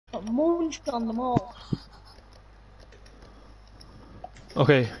munch on them all.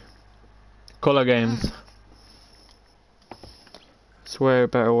 Okay. Color games. Swear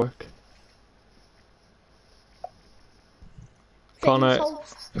it better work. Connor,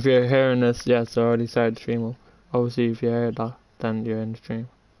 if you're hearing this, yes, I already started the stream up. Obviously, if you heard that, then you're in the stream.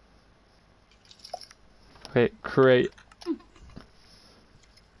 Okay, create.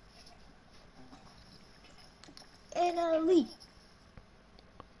 Italy.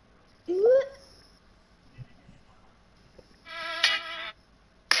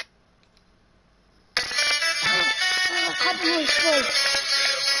 Copyright strike.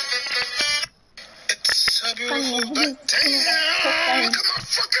 It's a beautiful but damn, look at my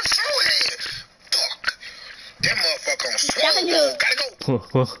fucking forehead. Fuck. That motherfucker on swole. Gotta go.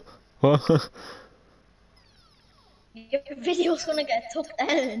 What? Your video's gonna get took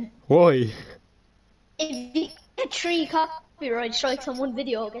down. Why? If you get 3 copyright strikes on one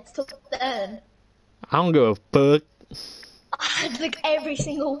video, it gets took down. I don't give a fuck. Like every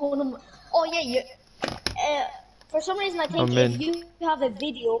single one of them. Oh yeah, you. For some reason, I think if you have a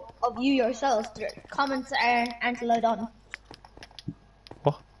video of you yourself, the comments aren't allowed on.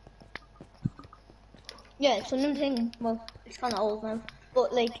 What? Yeah, it's a new thing. Well, it's kind of old now,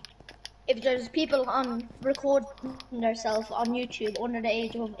 but like, if there's people on recording themselves on YouTube under the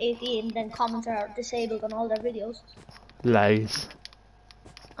age of 18, then comments are disabled on all their videos. Lies.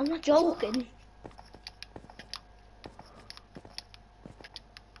 I'm not joking.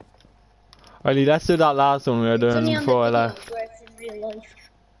 Alright, let's do that last one we were doing before I left. Where it's in real life.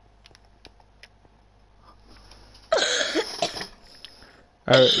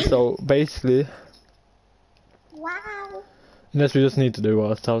 Alright, so basically, Wow. unless we just need to do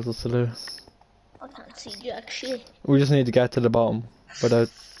what it tells us to do. I can't see jack shit. We just need to get to the bottom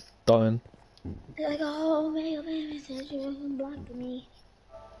without dying. They're like, oh, baby, says you're black to me.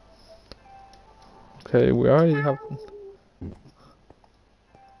 Okay, we already have.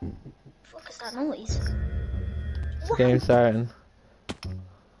 Fuck is that noise? The game starting.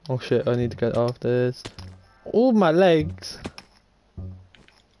 Oh shit, I need to get off this. Oh, my legs!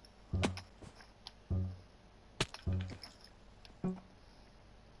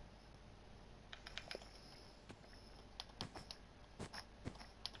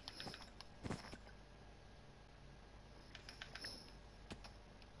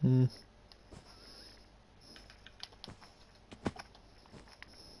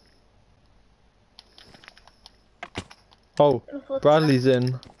 Oh, Bradley's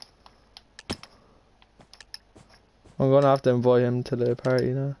in. I'm gonna have to invite him to the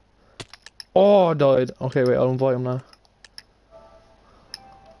party now. Oh, I died. Okay, wait, I'll invite him now.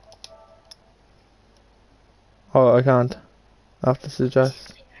 Oh, I can't. I have to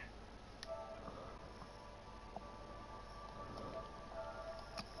suggest.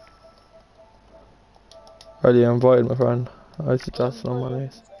 Already invited my friend. I suggest him on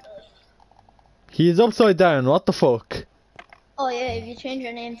this. He is upside down, what the fuck? Oh yeah, if you change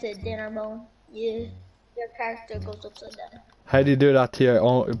your name to Dinnerbone, your character goes upside down. How do you do that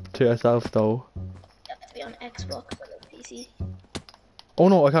to yourself though? You have to be on Xbox or PC. Oh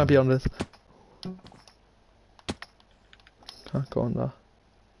no, I can't be on this. Can't go on that.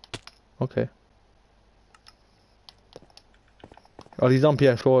 Okay. Oh, he's on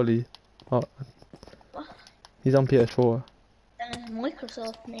PS4, Lee. Oh. What? He's on PS4. Then his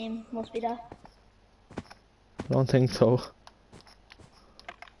Microsoft name must be that. I don't think so.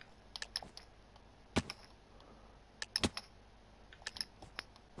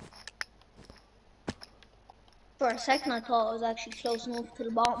 For a second I thought I was actually close enough to the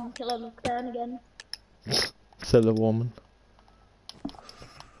bottom until I looked down again. Still a woman.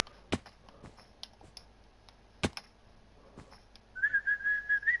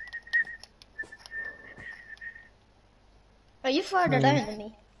 Are you farther down than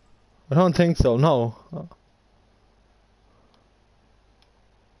me? I don't think so, no.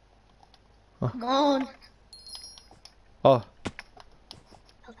 Come on. Oh,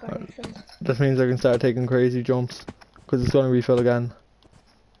 Health bar refilled. that means I can start taking crazy jumps. Because it's going to refill again.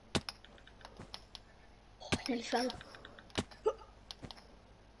 Oh, I nearly fell.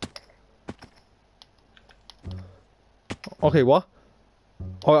 Okay, what?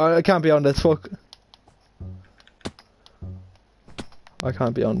 Oh, I can't be on this, fuck. I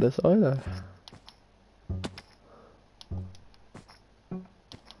can't be on this either. I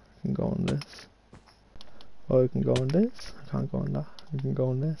can go on this. Oh, I can go on this. I can't go on that. I can go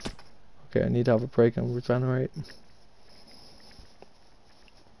on this. Okay, I need to have a break and regenerate.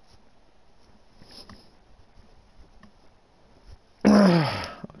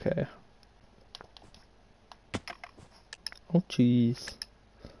 Okay. Oh, jeez.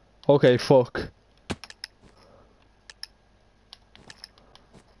 Okay, fuck.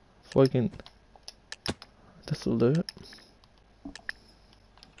 Fucking. This'll do it.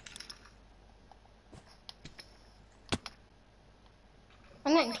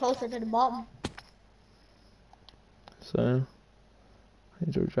 I'm getting closer to the bottom. So, I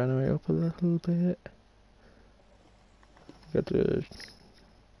need to regenerate up a little bit. Got the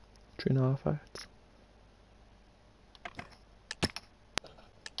 3.5 hearts.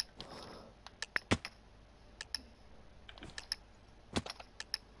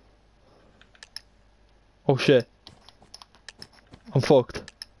 Oh shit. I'm fucked.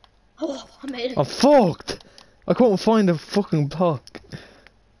 Oh, I made it. I'm fucked! I couldn't find a fucking block.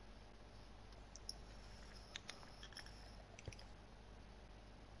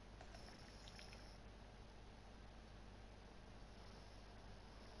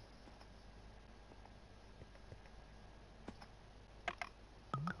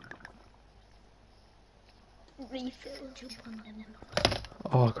 Refill, jump on them.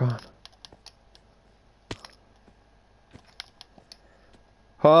 Oh god.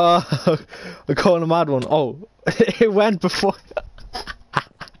 Ah, I caught a mad one. Oh, it went before.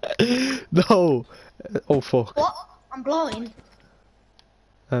 No. Oh fuck. What? I'm blind.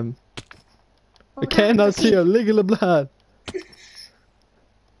 I Oh, cannot see a lick of the blood.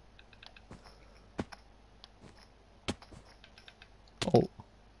 Oh.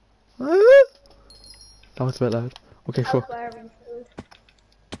 Ah. That was a bit loud. Okay, fuck.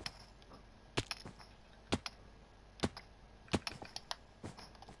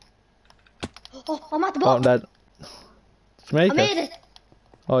 Oh, I'm at the Oh, I'm bottom. dead. Did you make I it? made it.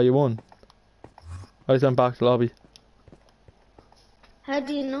 Oh, you won. I just went back to the lobby. How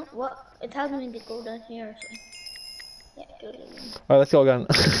do you know? What? It tells me to go down here or something. Yeah, go down. Alright, let's go again.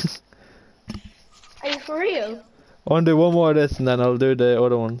 Are you for real? I want to do one more of this and then I'll do the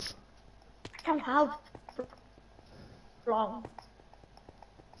other ones. I can't have long.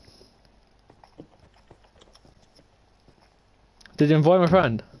 Did you invite my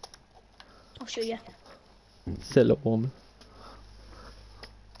friend? I'll show you. Silly woman.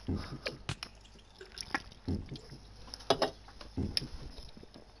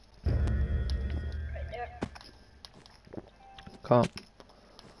 Right there. Can't.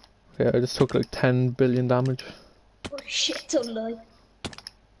 Okay, I just took like 10 billion damage. Holy shit, don't die.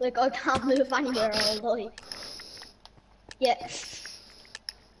 Like, I can't move anywhere, I'll die. Yeah.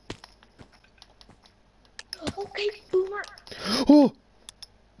 Okay, boomer. Oh!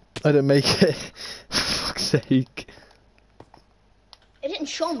 I didn't make it. For fuck's sake. It didn't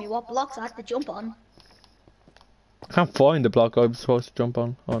show me what blocks I had to jump on. I can't find the block I'm supposed to jump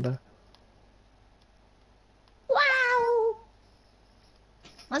on. Oh, there. Wow!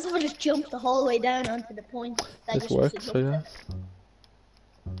 Might as well just jump the whole way down onto the point that This you're supposed works, to I jump guess.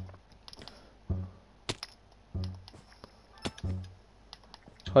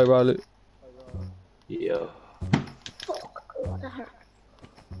 Hi, Riley. Yeah. Fuck, oh, that hurt.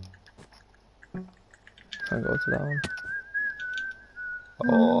 Can't go to that one.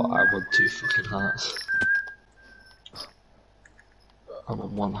 Oh, I want 2 fucking hearts. I'm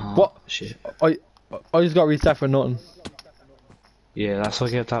on 1 heart. What? Shit. I just got reset for nothing. Yeah, that's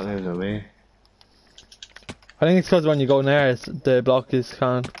what kept happening to me. I think it's because when you go near it, the block is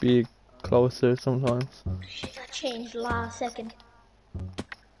can't be closer sometimes. Shit, that changed last second.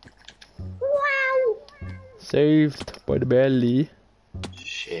 Wow! Saved by the belly.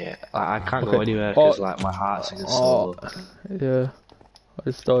 Shit. I can't Okay. go anywhere because Oh. like my heart's against the Oh, wall. yeah. I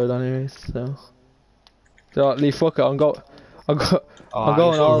just died anyways, so. So, Lee, fuck it, I'm going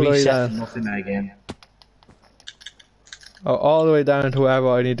all the way down. Nothing again. Oh, all the way down to wherever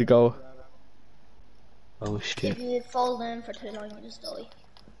I need to go. Oh If shit. you fall down for too long, you just die.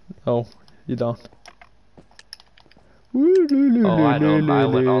 No, you don't. Oh, I know. I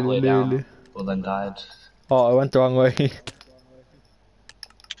went all the way down, but then died. Oh, I went the wrong way.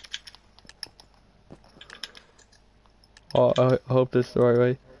 Oh, I hope this is the right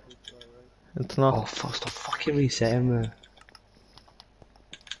way. It's not. Oh, fuck, stop fucking resetting me.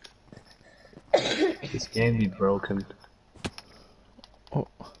 This game be broken. Oh.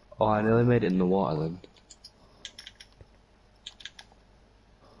 Oh, I nearly made it in the water then.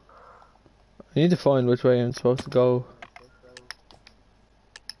 I need to find which way I'm supposed to go.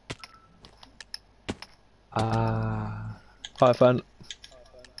 Ah. Oh, I found.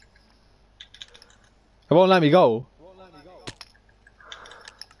 It won't let me go.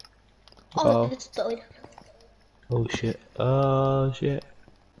 Oh, Oh. I just died. Oh shit. Oh shit.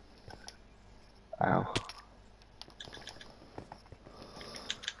 Ow.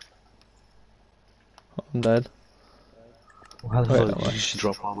 I'm dead. How the Wait, fuck did you just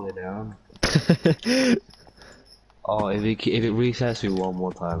drop all the way down? Oh, if it resets me one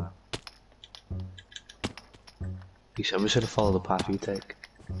more time. I'm just gonna follow the path you take.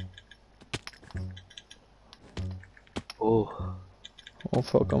 Oh. Oh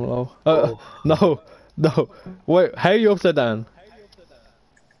fuck, I'm low. Oh. No, no. Wait, how are you upside down?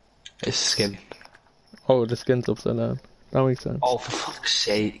 It's skin. Oh, the skin's upside down. That makes sense. Oh, for fuck's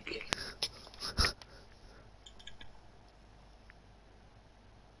sake.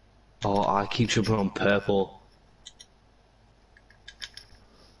 Oh, I keep jumping on purple.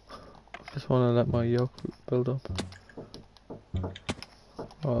 Just wanna let my yoke build up.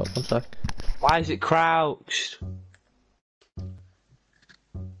 Oh, one sec. Why is it crouched?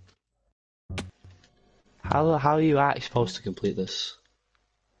 How are you actually supposed to complete this?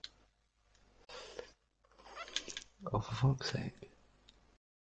 Oh, for fuck's sake.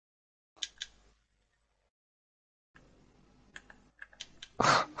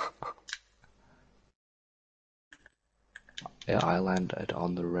 Yeah, I landed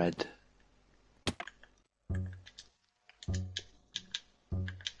on the red.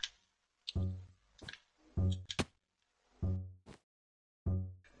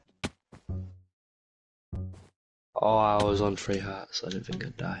 Oh, I was on 3 hearts, I didn't think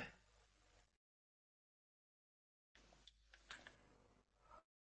I'd die.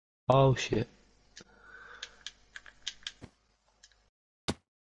 Oh shit.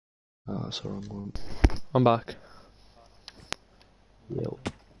 Oh, that's the wrong one. I'm back. Yo.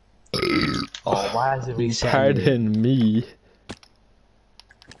 Oh, why is it resetting? Pardon me.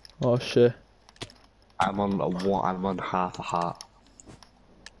 Oh shit. I'm on half a heart.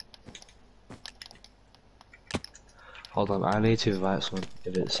 Hold on, I need to invite someone.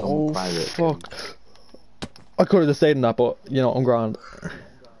 If it's someone private. Fuck. I could have just stayed in that, but you know, I'm grand.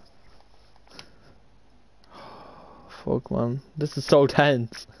 Fuck, man. This is so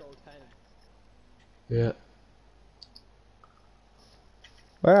tense. Yeah.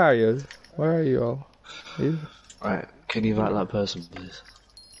 Where are you? Where are you all? You? Right, can you invite that person, please?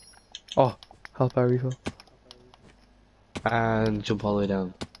 Oh, help our refill. And jump all the way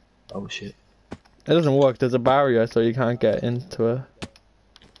down. Oh shit. It doesn't work. There's a barrier, so you can't get into it.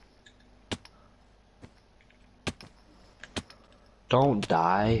 Don't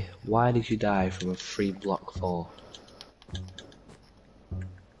die. Why did you die from a 3-block fall?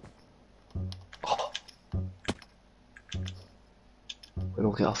 Oh. We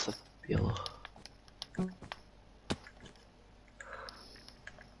don't get off the yellow.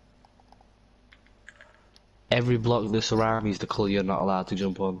 Every block that surrounds me is the colour you're not allowed to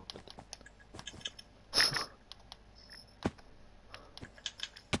jump on.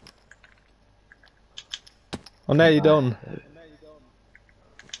 I'm nearly done.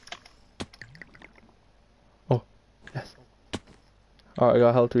 Oh, yes. Alright, I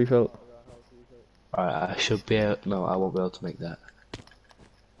got health refill. Alright, I should be able. No, I won't be able to make that.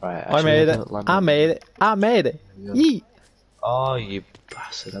 Right, I made it. I made it. I made it. Yeet. Oh, you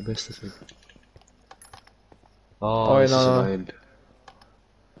bastard! I missed the thing. Oh, Oh, this no, is no. annoying.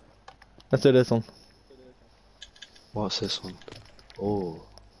 Let's do this one. What's this one? Oh.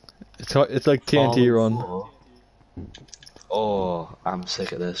 It's like TNT run. Oh, I'm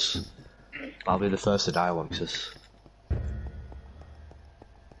sick of this. I'll be the first to die once this.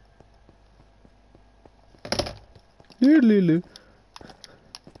 Lulu.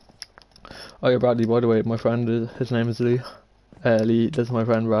 Oh yeah, Bradley, by the way, my friend, his name is Lee. Lee, this is my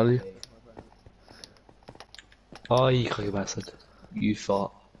friend Bradley. Oh, you cocky bastard. You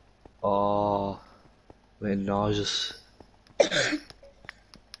thought. Oh. Wait, nauseous.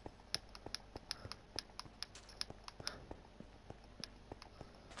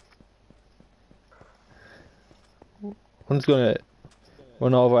 I'm just gonna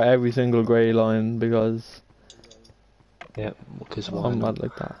run over every single grey line because Yep, because I'm mad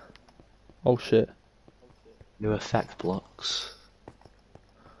like that. Oh shit. New effect blocks.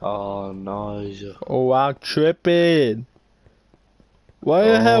 Oh, nausea. Oh, I'm tripping. Why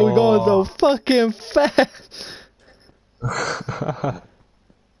the hell are we going so fucking fast?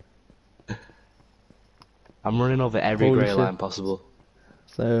 I'm running over every Holy grey shit. line possible.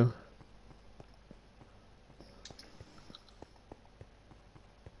 So.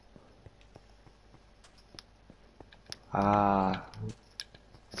 Ah.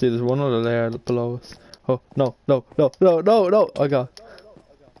 See, there's one other layer below us. Oh, no, no, no, no, no, no. I got.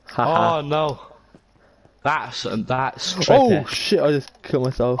 Haha. Oh no. That's trippy. Oh shit, I just killed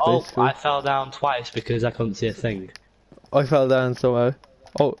myself basically. I fell down twice because I couldn't see a thing. I fell down somehow.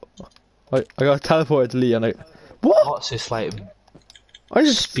 Oh, I got teleported to Lee and I. What? What's this like? I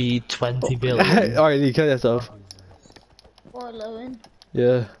just. Speed 20 billion. Alright, Lee, kill yourself. What, Lowen?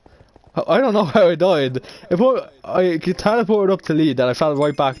 Yeah. I don't know how I died. I teleported up to lead, then I fell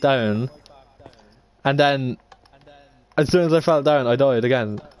right back down. And then, as soon as I fell down, I died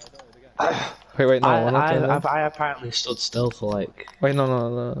again. Wait, no, I'm not doing that. I apparently stood still for like. Wait,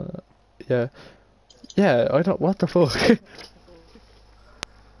 no. Yeah. Yeah, I don't. What the fuck?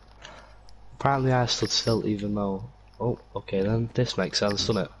 Apparently I stood still even though. Oh, okay then. This makes sense,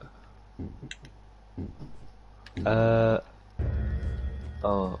 doesn't it?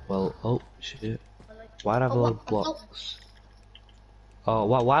 Oh, well. Oh, shit. Why'd I have a load of blocks? Oh,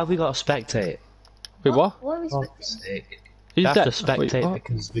 why have we got to spectate? Wait, what? What are we Oh, expecting? we He's have to dead. spectate Wait, what?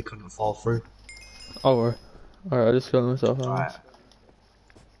 because we couldn't fall through. Oh, alright, I just killed myself. Alright.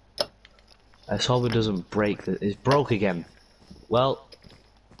 Let's hope it doesn't break. It's broke again. Well,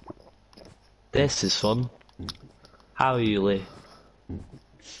 this is fun. How are you, Lee?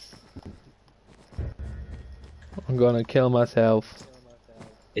 I'm gonna kill myself.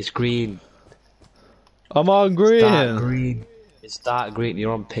 It's green. I'm on green. Dark green. It's dark green.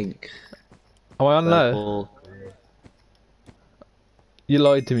 You're on pink. Am I on low? Purple. You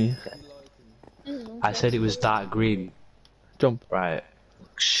lied to me. I said it was dark green. Jump. Right.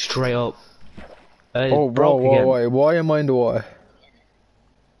 Straight up. It's Oh, broke again. whoa, why am I in the water?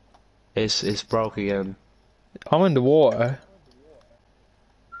 It's broke again. I'm in the water.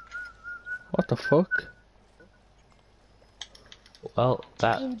 What the fuck? Well,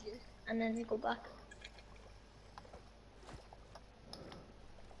 that. Changes, and then they go back.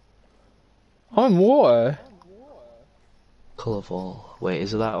 I'm in water. Colourful. Wait,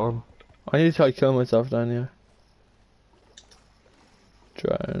 is it that one? I need to try to kill myself down here.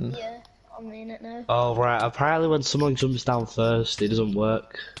 Drown. Yeah, I'm in it now. Oh, right. Apparently when someone jumps down first, it doesn't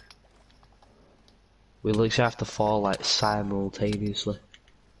work. We literally have to fall, like, simultaneously.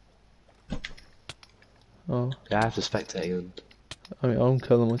 Oh, Yeah, I have to spectate again. I mean, I'm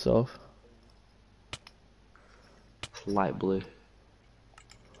killing myself. Light blue.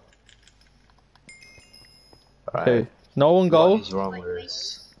 Right. Okay, no one go. What is wrong with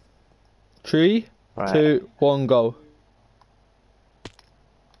this? 3, Right. 2, 1, go.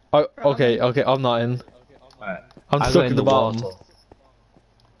 Oh, okay, I'm not in. Right. I'm I stuck got at the bottom. water.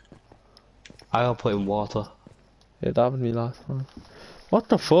 I got put in water. Yeah, that was me last time. What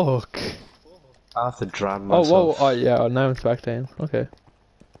the fuck? I have to drown Oh, myself. whoa, yeah, now I'm spectating. Okay.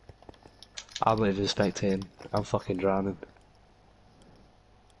 I'm not even spectating. I'm fucking drowning.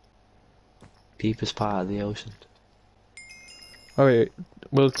 Deepest part of the ocean. Alright,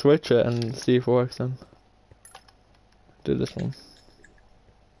 we'll switch it and see if it works then. Do this one.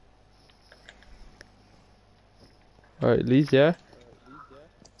 Alright, Lee's, yeah?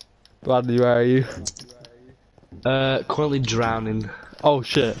 Bradley, where are you? Currently drowning. Oh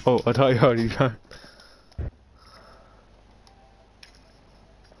shit, oh, I thought you already drowned.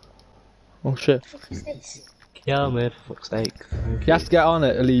 Oh shit. What is this? Kill me, for fuck's sake. You have to get on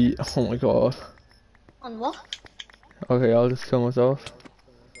it, Elite. Oh my god. On what? Okay, I'll just kill myself.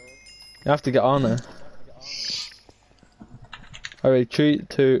 You have to get on it. Alright, 3,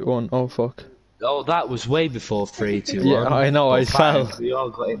 2, 1, oh fuck. Oh, that was way before 3, 2, 1. Yeah, I know, I fine. fell. We all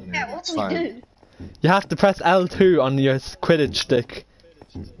got in there. Yeah, what It's do we fine. do? You have to press L2 on your Quidditch stick.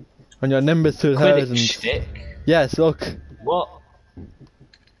 On your Nimbus 2000. Quidditch stick? Yes, look. What?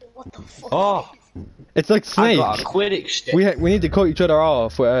 What the fuck? Oh, It's like I Snake. got a Quidditch stick. We need to cut each other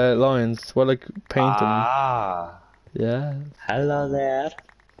off with lines. We're like painting. Ah, Yeah. hello there.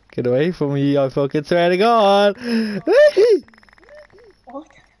 Get away from me, I fucking swear to God. What?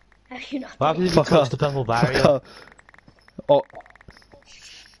 Are you not? What happens if you Fuck touch off. the purple Fuck barrier? off. Oh,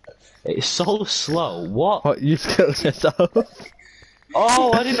 It's so slow. What? what, you killed yourself?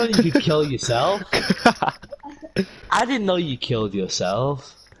 Oh, I didn't know you could kill yourself. I didn't know you killed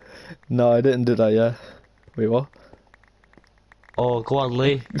yourself. No, I didn't do that yet. Wait, what? Oh, go on,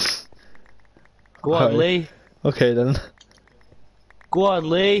 Lee. Go on, Alright. Lee. Okay then. Go on,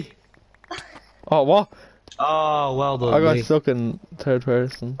 Lee. Oh, what? Oh, well done, I got Lee. stuck in third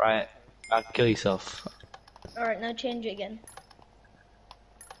person. Right, kill yourself. Alright, now change it again.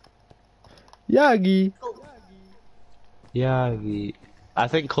 Yagi. Yeah, I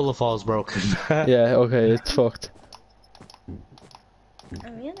think Colourfall's broken. Yeah, okay, it's fucked.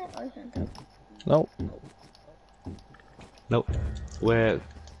 Are we in it? I can't tell. No. Nope. We're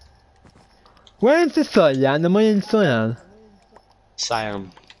Where's the Cyan? Am I in Cyan?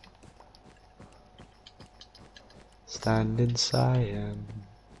 Cyan. Stand in Cyan.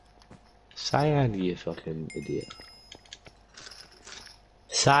 Cyan, you fucking idiot.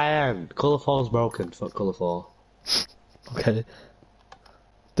 Cyan! Colourfall's broken. Fuck Colourfall. Okay.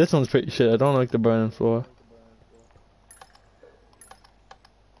 This one's pretty shit. I don't like the burning floor.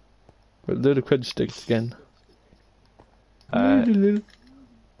 We'll do the quidditch sticks again. Alright.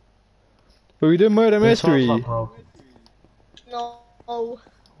 But we did murder This one's mystery. not broken. No.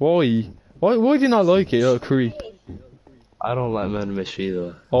 Why? Why do you not like it, oh creep? I don't like murder mystery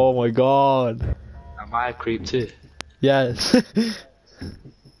either. Oh my god. Am I a creep too? Yes.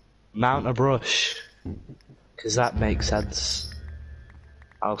 Mount a brush. Cause that makes sense.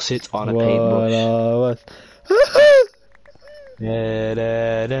 I'll sit on a paintbrush. Da,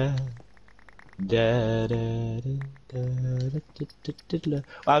 da, da. Da, da, da, da, da, da, da.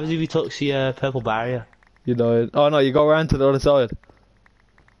 What happens if you touch the purple barrier? You died. Oh no, you go around to the other side.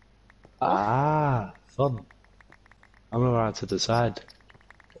 Ah, fun. I'm around to the side.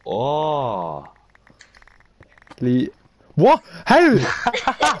 Oh. What? How?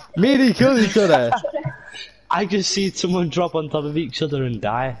 Me and he killed each other. I just see someone drop on top of each other and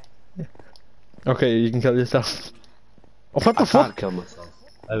die. Okay, you can kill yourself. Oh, what the I fuck? can't kill myself.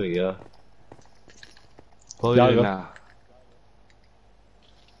 There we go. What Yeah, are you go. doing now?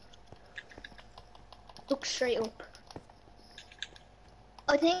 Look straight up.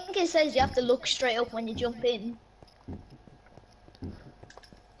 I think it says you have to look straight up when you jump in.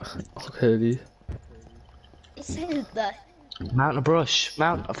 Okay, Lee. It says that. Mount a brush.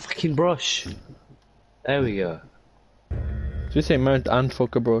 Mount a fucking brush. There we go. Did you say mount and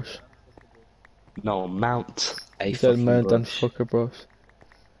fuck a brush? No, mount a You said fucking mount brush. and fuck a brush.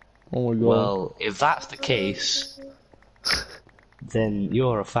 Oh my god. Well, if that's the case, then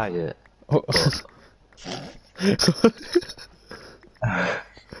you're a faggot. Oh.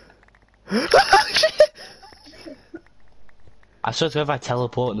 I swear to God, if I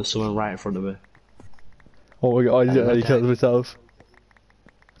teleport into someone right in front of me. Oh my god, I Hello, literally killed Daniel. myself.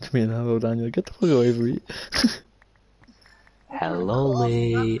 What do you mean, hello Daniel? Get the fuck away from me. Hello,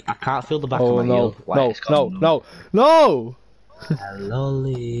 Lee. I can't feel the back Oh of my no, heel. Why, no, it's gone no, no, no! Hello,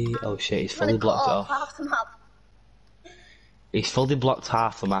 Lee. Oh shit, he's I'm gonna fully cut blocked off off. half the map. He's fully blocked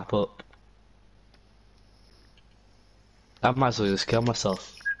half the map up. I might as well just kill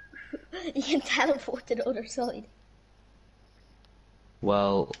myself. You can teleport to the other side.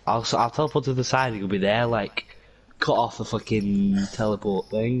 Well, I'll teleport to the side. You'll be there, like, cut off the fucking teleport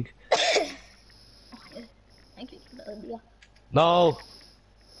thing. Thank you for the idea. No.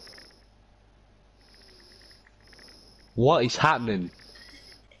 What is happening?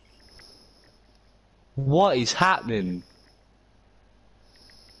 What is happening?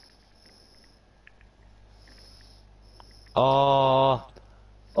 Oh,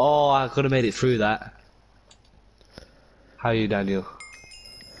 I could have made it through that. How are you, Daniel?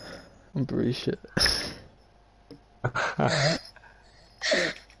 I'm pretty shit.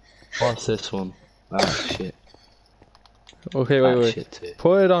 What's this one? Oh shit. Okay, That's wait. shit too.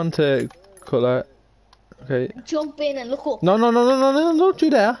 Put it on to colour. Okay. Jump in and look up. No, don't do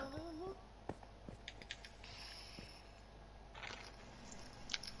that.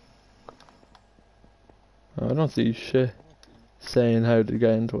 I don't see shit saying how to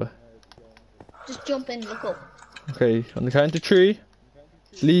get into it. Just jump in and look up. Okay, on the count of 3.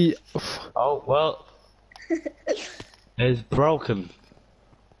 Lee. Oh well. It's broken.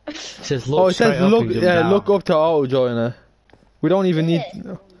 It says look Oh, it straight says up look. and jump Yeah, down. look up to auto joiner. We don't even need.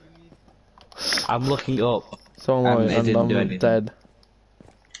 Yeah. I'm looking up. So am I, And it and didn't do I'm anything. dead.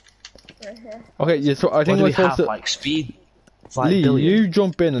 Right here. Okay, yeah. So I What think do we're we supposed have? to. Like speed? It's like Lee, billion. you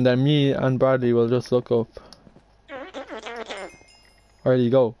jump in, and then me and Bradley will just look up. Where do you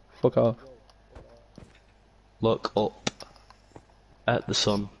go? Fuck off. Look up at the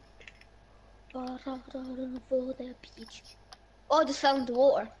sun. Oh, I just fell into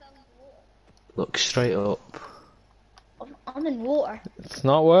water. Look straight up. I'm in water. It's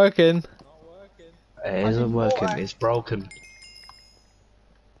not working. It isn't working. water. It's broken.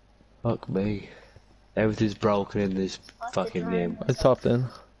 Fuck me. Everything's broken in this fucking game. I stopped in.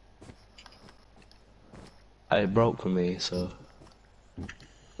 It broke for me, so.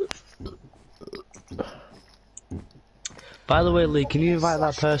 By the way, Lee, can you invite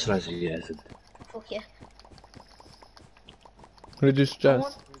that person I suggested? Fuck yeah. We just Can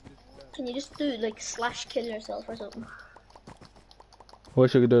you just do like slash kill yourself or something? I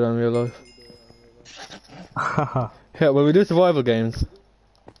wish I could do that in real life. Yeah, well, we do survival games.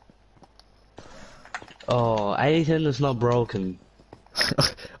 Oh, anything that's not broken.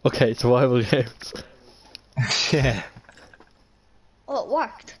 Okay, survival games. Yeah. Oh, it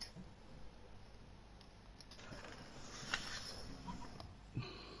worked.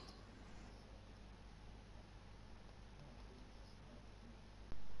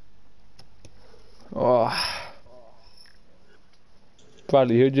 Oh.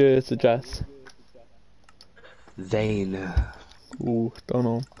 Bradley, who'd you suggest? Zane. Ooh, don't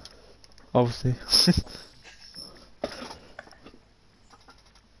know. obviously.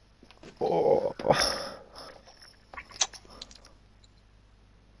 Oh.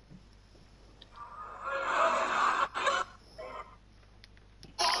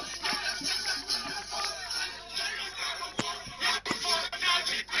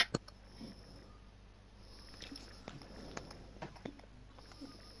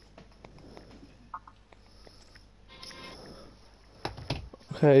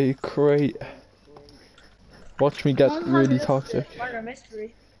 Okay, great. Watch me get Mom has really this toxic. murder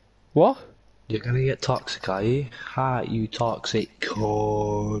mystery. What? You're gonna get toxic, are you? Ha, you toxic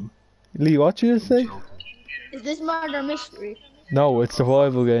con. Lee, what you just say? Is this murder mystery? No, it's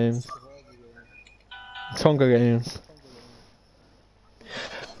survival games. It's Hunger Games.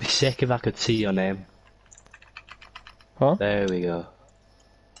 Be sick if I could see your name. Huh? There we go.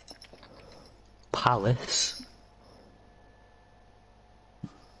 Palace.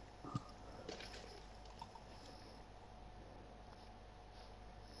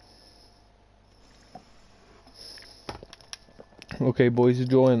 Okay, boys, you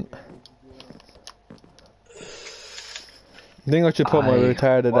join. I think I should put my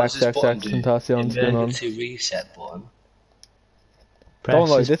retarded What does this button XXX do? Tentacion skin on. Emergency reset button. Don't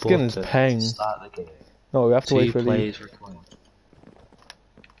lie, Press this skin is button to peng. Start the game. No, we have to wait 2 for Lee. plays required.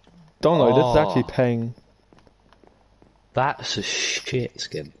 Don't lie, this is Oh. actually peng. That's a shit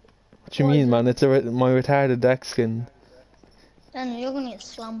skin. What do you mean, man? It's my retarded deck skin. Then you're gonna get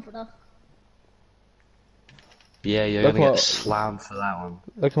slammed for that. Yeah, you're Look gonna what- get slammed for that one.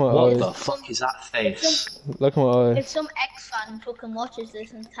 Look at my What eyes. the fuck is that face? Look at my If eyes. some ex-fan fucking watches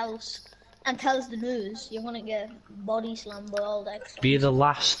this and tells the news, you're gonna get body slammed by all the ex-fans. Be the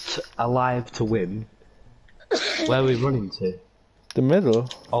last alive to win. Where are we running to? The middle.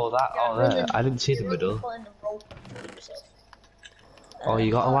 Oh, that. Oh, there. I didn't see the middle. Oh,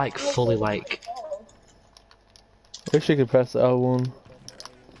 you gotta like fully like. Wish you could press L1.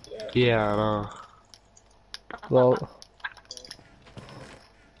 Yeah, I know. Well.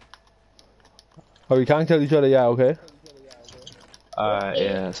 Oh, we can't kill each other, yeah, okay? Alright,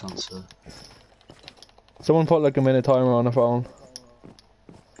 yeah, that sounds good. Someone put like a minute timer on the phone.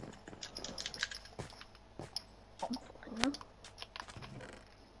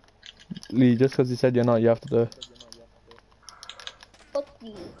 Lee, just because you said you're not, you have to do it. Fuck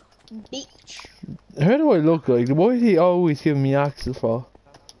you, bitch. How do I look like? Why is he always giving me axes for?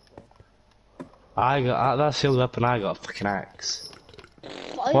 I got that's the only weapon I got. Fucking axe.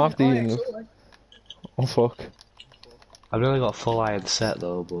 I Mark have the an iron English. sword. Oh fuck. I've only got a full iron set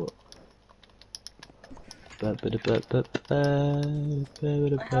though, but. I have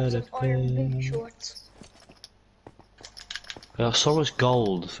some iron boot shorts. I got so much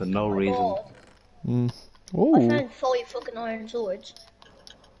gold for no reason. God. I Ooh. found 5 fucking iron swords.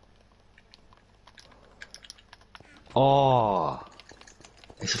 Oh,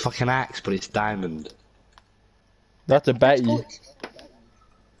 it's a fucking axe, but it's diamond. That's a Betty. Good.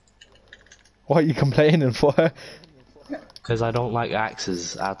 What are you complaining for? Because I don't like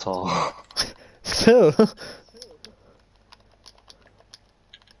axes at all. Still.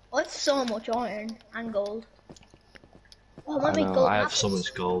 I have so much iron and gold. Oh, I I might make know, gold I have so apples.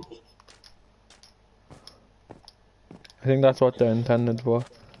 much gold. I think that's what they're intended for.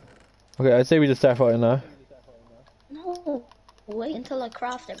 Okay, I'd say we just start fighting now. No, wait until I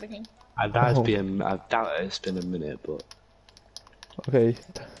craft everything. I doubt Oh. I doubt it's been a minute, but. Okay,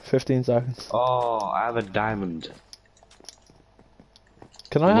 15 seconds. Oh, I have a diamond.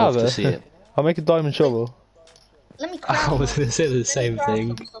 Can I Love have to it? see it. I'll make a diamond shovel. Let me craft. I was gonna say the let me same craft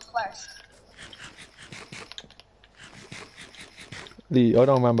thing. some stuff first. Lee, I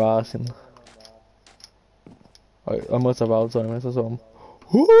don't remember asking. I must have Alzheimer's or something.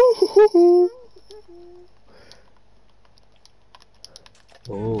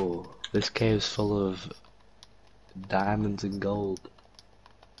 Oh, this cave's full of diamonds and gold.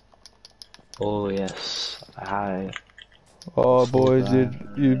 Oh yes, Oh Full boys,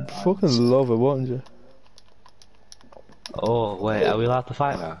 diamond. you'd fucking love it, wouldn't you? Oh wait, are we allowed to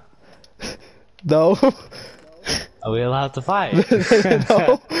fight now? No. Are we allowed to fight?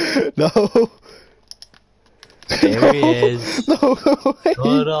 No. No. There he is. No, wait.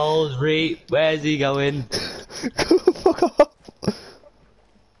 Good old Reap. Where's he going? Fuck off.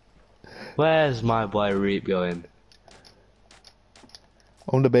 Where's my boy Reap going?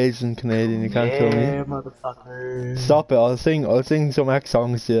 I'm the Bayesian Canadian, you can't kill me. Here, motherfucker. Stop it, I'll sing some X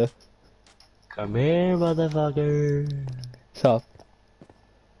songs to you. Come here, motherfucker. Stop.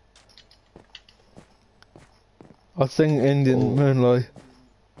 I'll sing Indian Oh. Moonlight.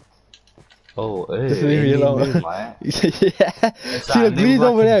 Oh, Just leave me alone. Moonlight. Yeah. It's See, that look, new Lee's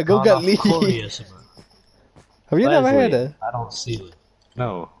over there. Go God get of Lee. Curry or something. Have you Where's never heard Lee? it? I don't see it.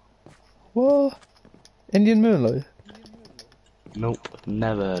 No. What? Indian Moonlight? Nope.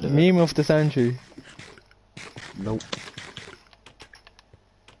 Never heard of it. Meme of the century. Nope.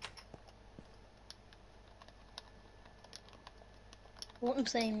 Wouldn't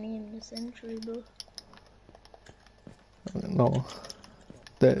say me in the century, but No.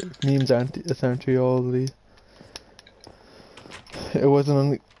 The memes aren't a century old, Lee. It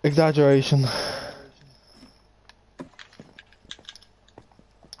wasn't an exaggeration.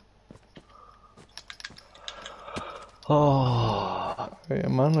 Oh, Right, a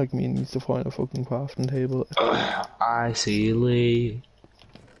man like me needs to find a fucking crafting table. I see Lee.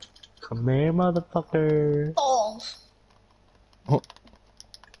 Come here, motherfucker. balls. Oh.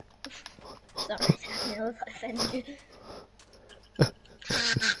 Sorry, you know if I offended you.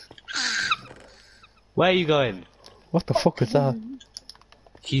 Where are you going? What the fuck is that?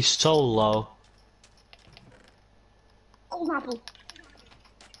 He's so low. Golden apple.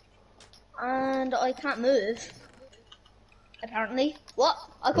 And I can't move. Apparently. What?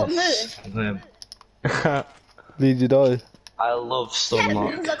 I can't move. Did you die? I love Yeah,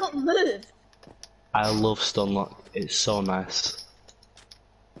 Stunlock. because I can't move. I love Stunlock. It's so nice.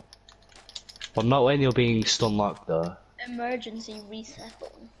 But not when you're being Stunlocked though. Emergency reset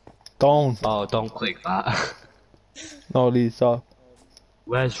button. Don't. Oh, don't click that. No, Lee, stop.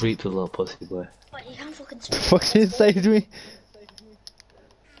 Where's Reap the little pussy boy? But you can't fucking The fuck did you say to me?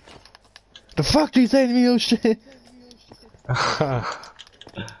 The fuck did you say to me, oh shit?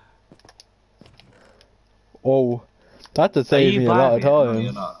 Oh, that just saved me a lot of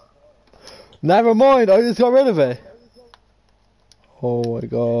time. Never mind, I just got rid of it. Oh my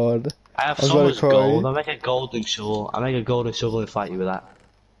god. I have I'm so gonna much cry. gold. I make a golden shovel. I make a golden shovel and fight you with that.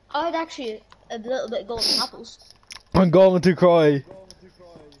 I had actually a little bit of golden apples. I'm going to cry.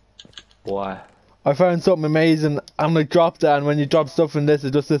 Why? I found something amazing and I dropped it, and when you drop stuff in this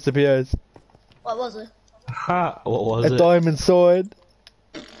it just disappears. What was it? Ha! What was A it? diamond sword.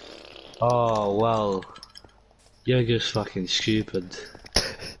 Oh well. You're just fucking stupid.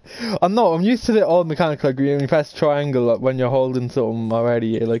 I'm not, I'm used to the old mechanic, like when you press triangle like, when you're holding something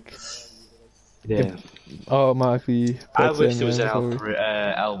already, like Yeah. automatically I puts wish in there was an inventory.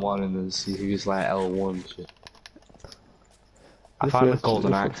 L1 and then you could use like L1 shit. I This found a is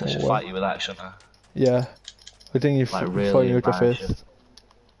golden just axe. I should fucking fight you with that, shouldn't I? Yeah. I think you Like, fight really with your embarrass fist. you.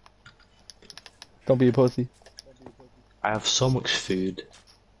 Don't be a pussy. I have so much food.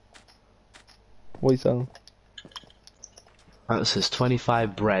 What are you selling? That says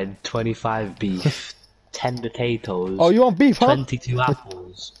 25 bread, 25 beef, 10 potatoes, Oh, you want beef, huh? 22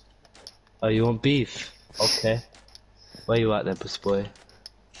 apples. Oh, you want beef? Okay. Where you at then, pussy boy?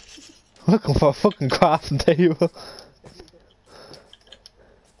 I'm looking for a fucking crafting table.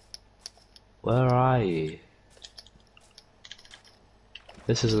 Where are you?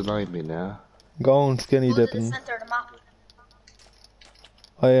 This is annoying me now. Going skinny Go to the dipping. center of the map.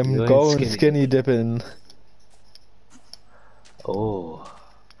 I am You're going skinny skinny dipping. Oh.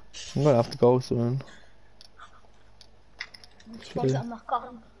 I'm gonna have to go soon. Fuck, I'm not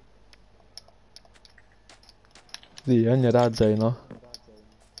gone. See, and your dad say no.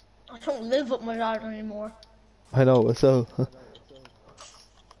 I don't live with my dad anymore. I know, so.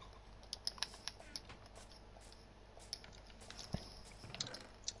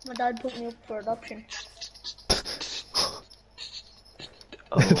 My dad put me up for adoption.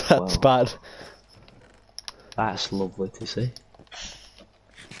 Oh, That's well. bad. That's lovely to see.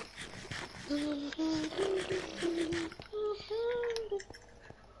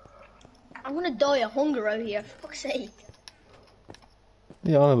 I'm gonna die of hunger out here, for fuck's sake.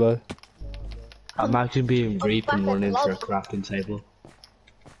 Yeah, on about. Imagine being I'm Reap and back at running for a love. crafting table.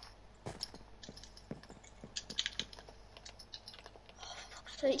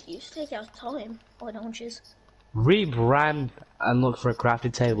 Fuck's sake, you take out time. Why don't you? Reap ran and looked for a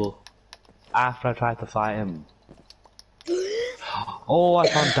crafting table after I tried to fight him. Oh, I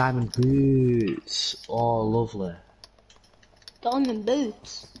found diamond boots. Oh, lovely. Diamond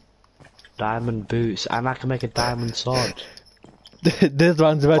boots. Diamond boots, and I can make a diamond sword. This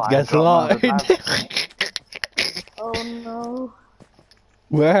one's about to get slaughtered. Oh no.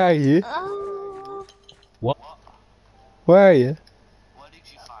 Where are you? Oh. What? Where are you? What did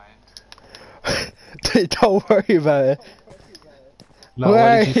you find? Don't worry about it. No,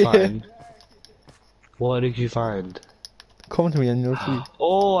 Where what did you are you? find? What did you find? Come to me and you'll see.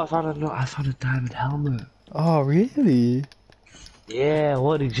 Oh, I found a diamond helmet. Oh, really? Yeah,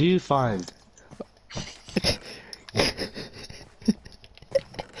 what did you find?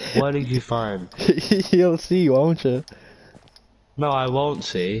 What did you find? You'll see, won't you? No, I won't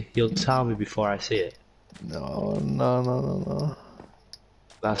see. You'll tell me before I see it. No.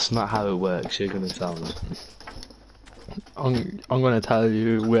 That's not how it works. You're gonna tell me. I'm gonna tell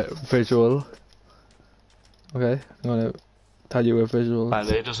you with visual. Okay, I'm gonna tell you with visual. And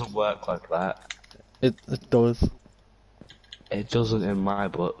it doesn't work like that. It does. It doesn't in my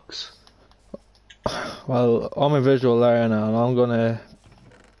books. Well, I'm a visual learner, and I'm gonna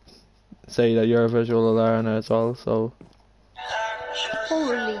say that you're a visual learner as well. So.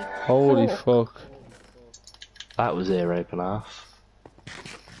 Holy fuck. That was ear rape and a half.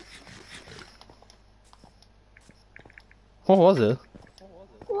 What was it?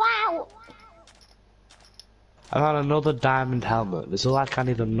 Wow. I found another diamond helmet. There's like I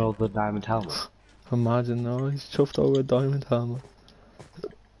need another diamond helmet. Imagine now, he's chuffed over a diamond helmet.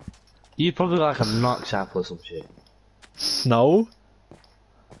 You probably got like a Nox apple or some shit. No?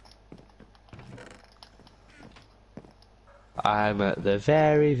 I'm at the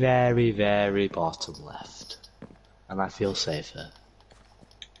very, very, very bottom left. And I feel safer.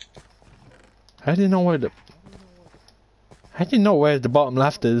 How do you know where the... How do you know where the bottom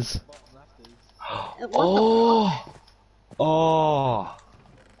left is? Oh! Oh!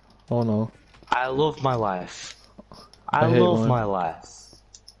 Oh no. I love my life. I I hate love mine. my life.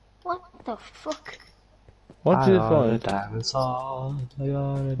 What the fuck? What did you I got a find? diamond sword. I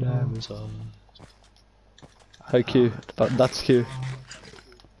got a diamond sword. How cute. That's cute.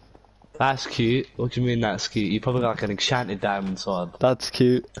 That's cute. What do you mean that's cute? You probably got like an enchanted diamond sword. That's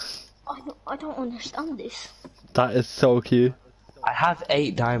cute. I don't understand this. That is so cute. I have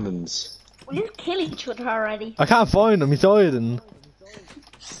 8 diamonds. Will you kill each other already? I can't find him, he's hiding.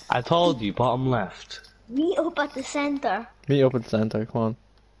 I told you, bottom left. Meet up at the center. Meet up at the centre, come on.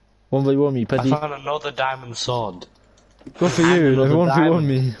 1v1 me, I Petty. found another diamond sword. Good for and you, another 1v1 diamond.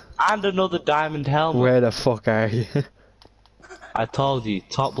 me. And another diamond helmet. Where the fuck are you? I told you,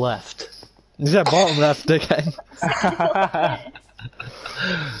 top left. You said bottom left again.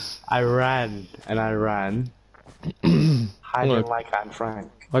 I ran, and I ran. Hiding Look. like Anne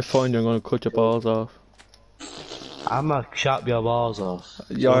Frank. I find you, I'm gonna cut your balls off. I'm gonna chop your balls off.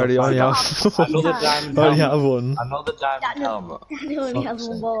 You already only have Another diamond I already helmet. have one. Another diamond helmet. I only have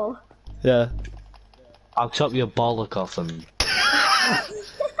one ball. Yeah. I'll chop your bollock off and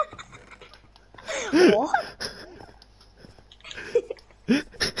What?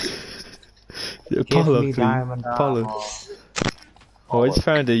 give Apollo, me please. diamond Apollo. armor. Oh, I just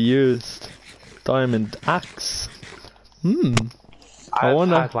found a used diamond axe. I I've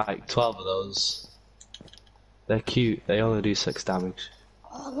wonder. had like 12 of those. They're cute. They only do 6 damage.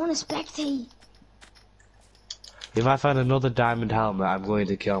 Oh, I want a spectate. If I find another diamond helmet, I'm going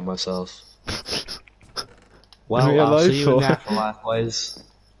to kill myself. Well, real I'll see life, you in or- the afterlife, boys.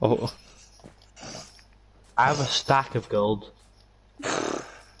 Oh, I have a stack of gold. do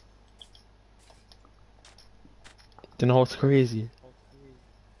you know what's crazy?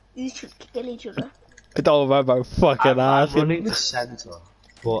 You should kill each other. I don't remember fucking I'm asking. running the center,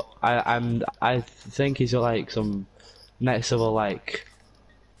 but I think he's got like some next level like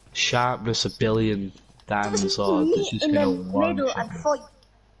sharpness 1 billion diamond sword. That's just in the gonna one middle shot. and fight.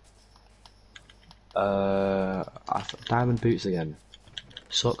 Diamond boots again.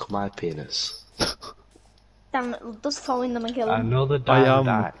 Suck my penis. Damn it, just find them and kill them. Another I diamond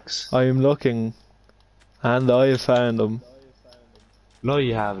am. axe. I am looking, and I have found them. No,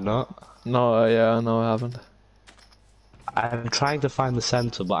 you have not. No, yeah, no, I haven't. I'm trying to find the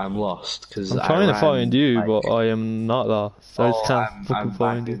center, but I'm lost because I'm trying to find you, but I am not lost. I just can't I'm fucking back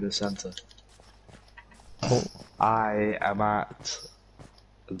find in you. the center. Oh, I am at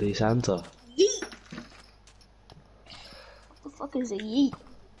the center. Yeet! What the fuck is a yeet?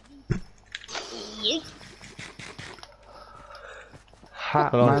 Yeet!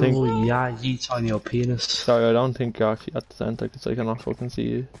 Hat I don't man think- will yeet on your penis. sorry, I don't think you're actually at the center because I cannot fucking see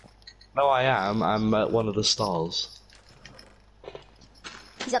you. No, I am. I'm at one of the stalls.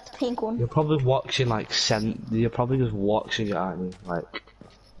 He's at the pink one. You're probably watching like You're probably just watching it, aren't you? Like,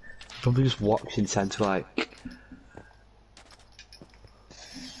 probably just watching center like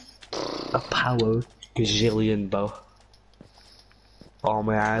a power gazillion bow. Oh,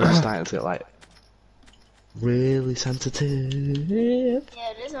 my eyes are starting to get like really sensitive.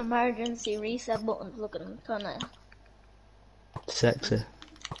 Yeah, there's an emergency reset button looking kinda. Sexy.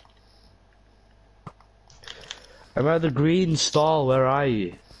 I'm at the green stall. Where are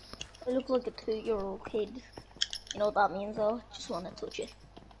you? I look like a 2-year-old kid. You know what that means though? Just wanna touch it.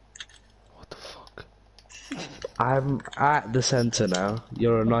 What the fuck? I'm at the center now.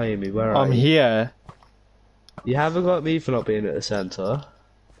 You're annoying me. Where are I'm you? here. You haven't got me for not being at the center.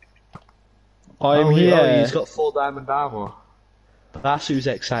 I'm Oh, here. Oh, he's got full diamond armor. That's who's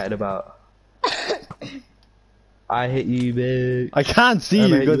excited about. I hit you, bitch. I can't see And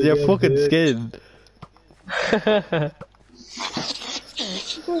you I hit because you your again, fucking bitch. skin.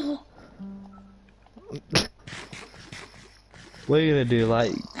 What are you gonna do?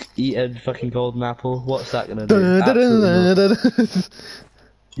 Like, eat a fucking golden apple? What's that gonna do? Absolutely nothing.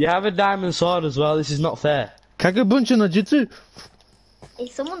 You have a diamond sword as well. This is not fair. Kakabuncha no Jutsu. Hey,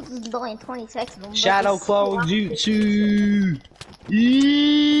 someone's dying 20 seconds. But Shadow it's clone so jutsu.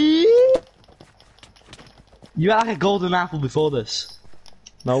 You had like a golden apple before this.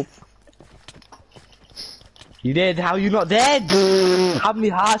 Nope. You did. How are you not dead? How many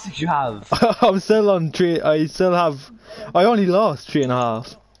hearts did you have? I'm still on 3. I still have. I only lost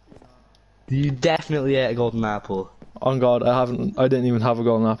 3.5. You definitely ate a golden apple. On God, I haven't. I didn't even have a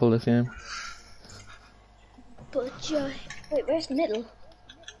golden apple this game. But wait, where's the middle?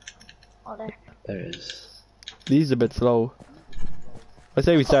 Oh, there. There it is. These are a bit slow. I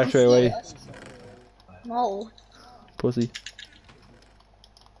say we start straight away. No. Pussy.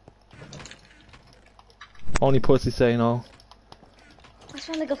 Only pussy say no. I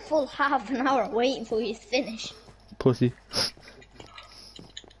spent like a full half an hour waiting for you to finish. Pussy.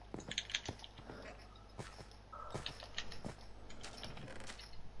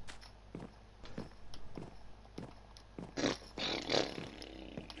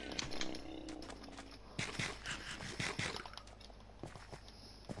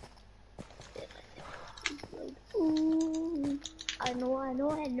 Ooh, I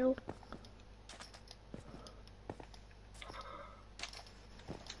know.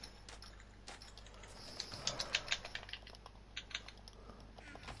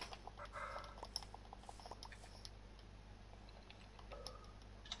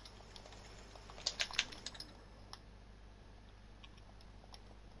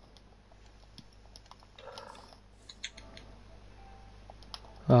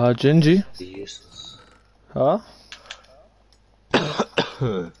 Gingy. Useless. Huh?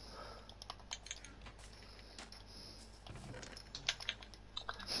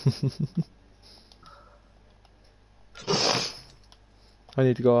 I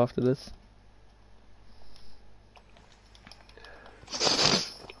need to go after this.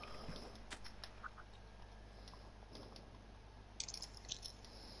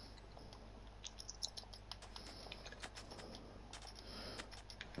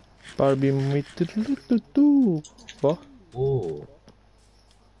 Barbie me do. What? Oh.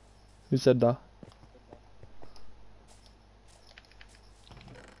 Who said that?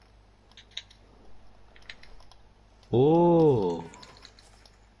 Oh.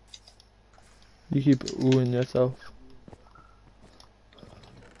 You keep oohing yourself.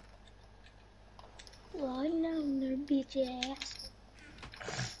 One number bitches.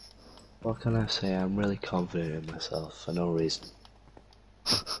 What can I say? I'm really confident in myself for no reason.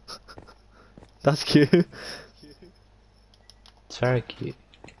 That's cute. It's very cute.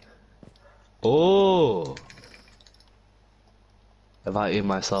 Oh! If I eat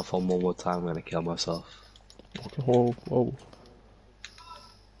myself on one more time, I'm gonna kill myself. Whoa, whoa.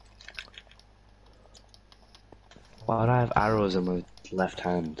 Why do I have arrows in my left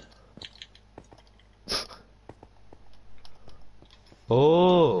hand?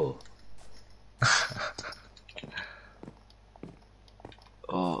 Oh!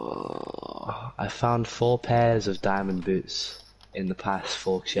 Oh! I found 4 pairs of diamond boots in the past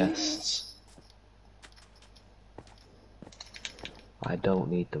 4 chests. I don't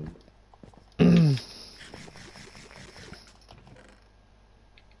need them.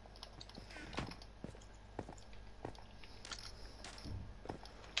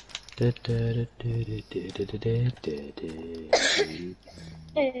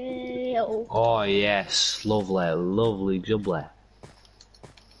 Oh. Oh yes, lovely, lovely jubbly.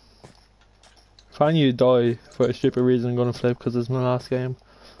 If I knew you die for a stupid reason, I'm gonna flip because it's my last game.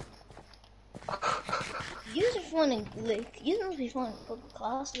 Use your phone and like, you don't be fun in public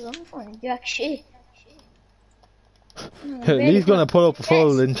classes. I'm fun. Jack shit. He's gonna put up a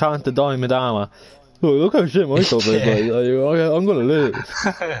full enchanted diamond armor. Look how shit my stuff is. I'm gonna lose.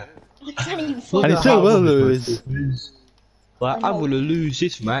 I can't even And fucking. he still will lose. Like, I'm gonna lose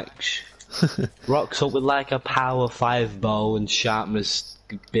this match. Rocks up with like a power 5 bow and sharpness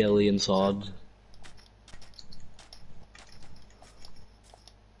billion sword.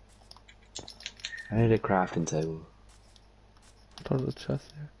 I need a crafting table. Part of the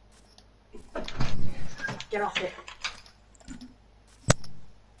chest here. Get off it.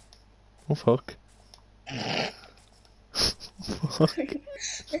 Oh fuck. Fuck.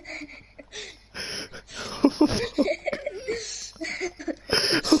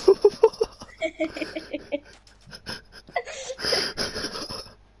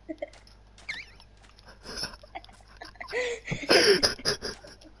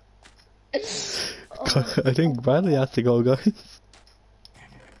 I think Bradley has to go, guys.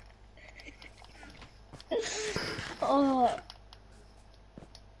 Oh.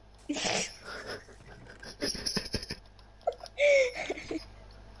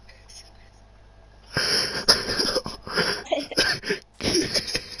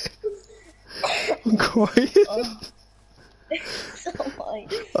 I'm quiet. So funny.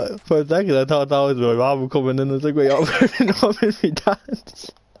 For a second, I thought that was my mom coming in. I was like, wait, I'm not with me dad.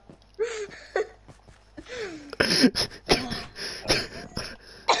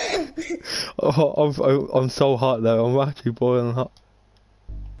 Oh, I'm so hot now. I'm actually boiling hot.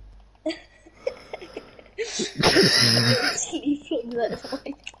 Sleeping that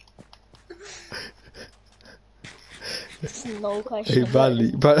like. No question. Hey,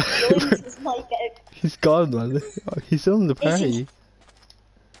 Bradley, but Yoinks his mic out. he's gone, man. He's still in the Is he? party.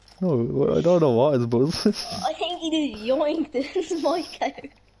 No, I don't know what his buzz. I think he just yoinked his mic out.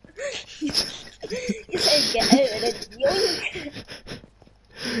 He said get out and then yoink.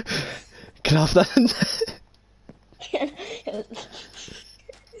 Get off that.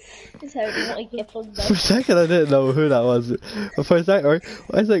 That's how the mic get plugged For a out. second, I didn't know who that was. But for a second,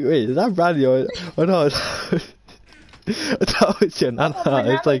 I was like, wait, is that Bradley? Or no, I thought it was your nana. My I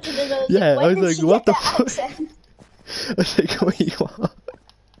was like, nana did it, yeah, I when was did like, she what get the that fuck? accent? I was like, wait, what?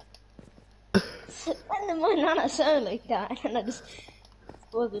 When did my nana sound like that? And I just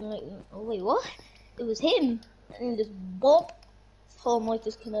wasn't like, oh, wait, what? It was him. And just bop. His whole mic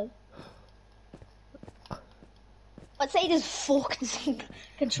just kind of. I'd say just fucked his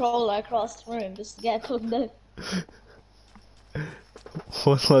controller across the room just to get plugged out.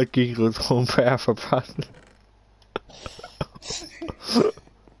 One like equals home prayer for Bradley.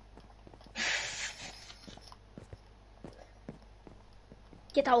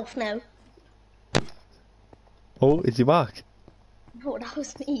 Get off now. Oh, is he back? No, that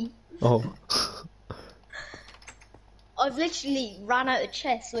was me. Oh. I've literally ran out of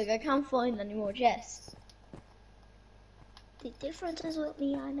chests. Like, I can't find any more chests. The difference is with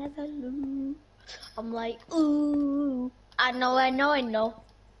me, I never lose. I'm like, ooh. I know.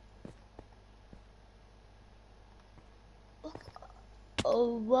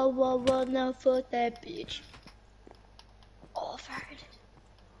 Oh, whoa, now for that bitch. Oh, I've heard it.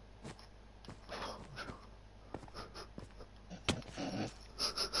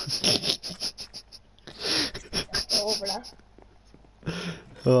 Over that.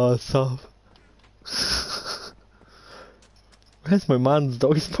 Oh, stop. Where's my man's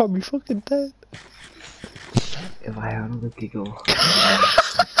dog? He's probably fucking dead. If I had another giggle.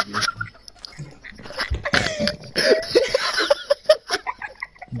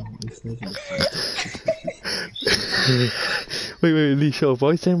 No, it's not even Wait, Lee, show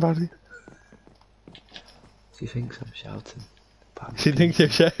voice saying Bradley. She thinks I'm shouting. But I'm She thinks you're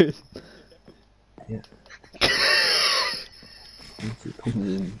shouting. Yeah. If it comes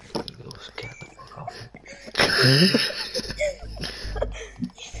in, you'll scare the fuck off.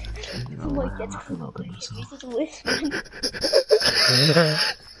 You know, Oh my I'm God. laughing a little bit myself. He's just whispering.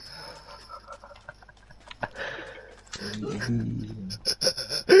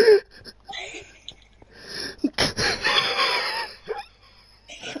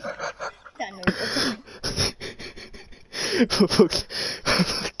 Daniel, what's up?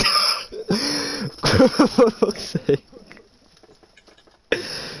 For fuck's sake.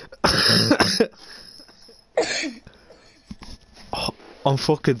 Oh, I'm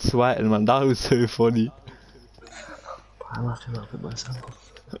fucking sweating, man. That was so funny. I'm laughing a little bit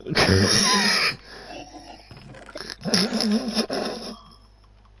myself.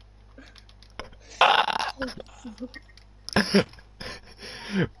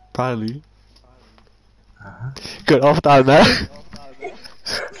 Bradley. Get off down there.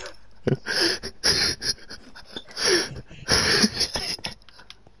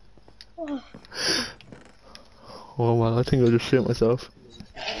 Oh man, I think I just shit myself.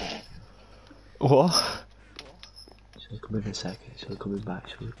 What? She'll come in a second, she'll come back,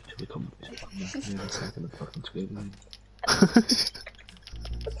 she'll come back in a second and fucking scream.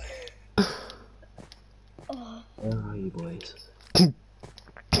 Where are you boys?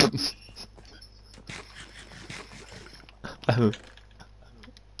 I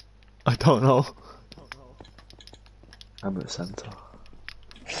don't know. I'm at centre.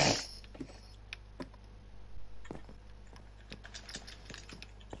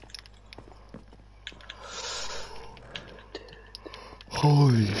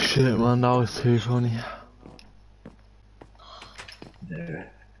 Holy shit, man, that was too funny.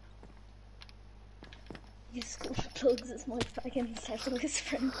 There. He just plugs his mic back in and starts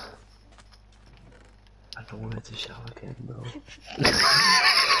whispering. I I don't want to shower again, bro.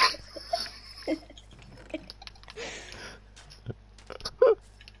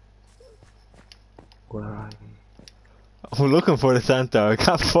 Where are you? I'm looking for the center. I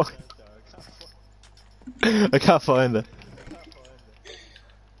can't find. I can't find it.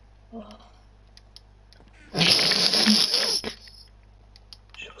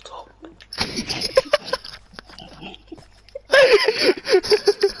 Shut up.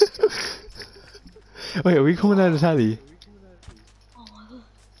 Wait, are we coming out of the telly?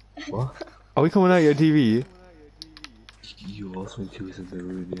 What? Are we coming out of your TV? You also think he was in the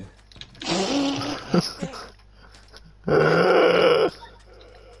room, yeah?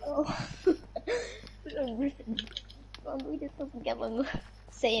 We just doesn't get one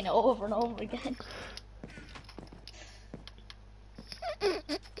saying it over and over again.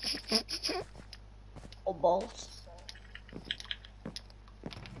 Oh, balls.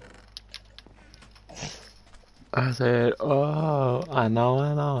 I said, oh, I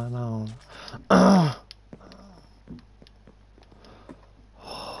know. Oh,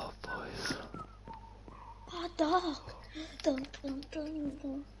 boys. Hot dog. Dun, dun, dun,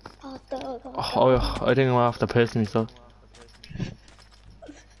 dun. Hot dog. Hot dog. Oh, I think I'm gonna have to piss myself.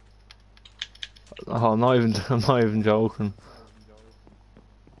 Oh, I'm not even joking.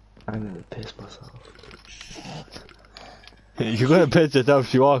 I'm gonna piss myself. You're gonna piss yourself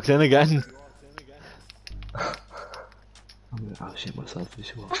if she walks in again. I'll shit myself if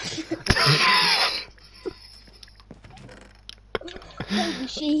she walks in. Holy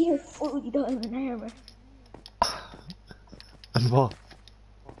shit, you're fully diamond armor. And what?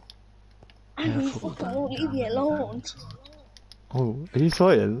 And he fucking won't leave me alone. Oh, are you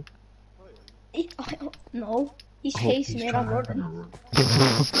fighting? No, he's chasing me and I'm running.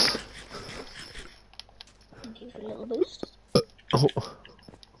 Give it a little boost. Oh,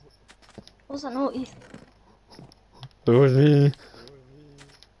 What's that noise? it was me.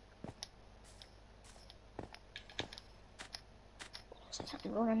 I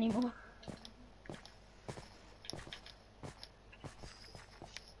can't run anymore.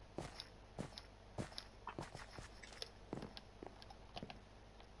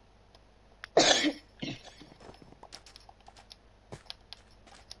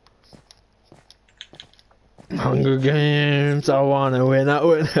 Hunger Games, I wanna win, I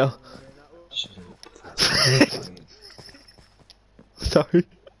win. Shut up. Sorry.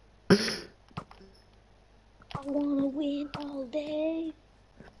 I wanna win all day.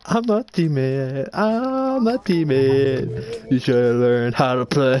 I'm a teammate, I'm a teammate. You should learn how to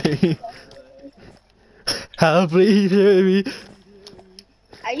play. How to play, baby.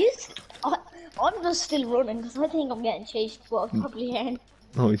 Are you? I'm just still running because I think I'm getting chased. Well, I probably ain't.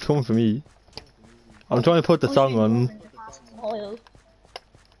 No, he's coming for me. I'm trying to put the song on.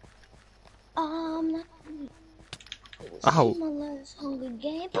 Ow. My last Hunger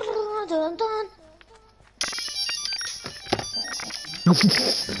Game. Dun, dun, dun.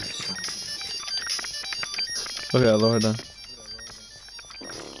 Okay, Lord then.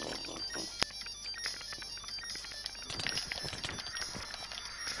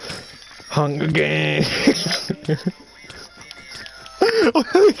 Hunger Games.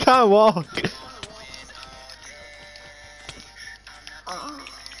 I can't walk.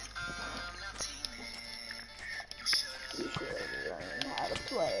 How to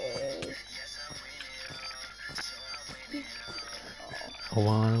play. I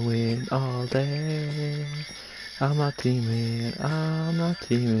wanna win all day. I'm not teaming, I'm not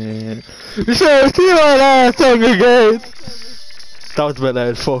teaming. You should have seen my last Hunger Games. That was a bit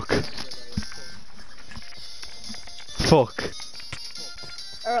loud, fuck. Fuck.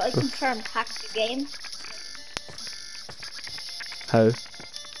 Or I can try and hack the game. How?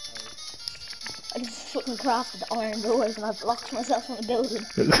 I just fucking crafted iron doors and I blocked myself from the building.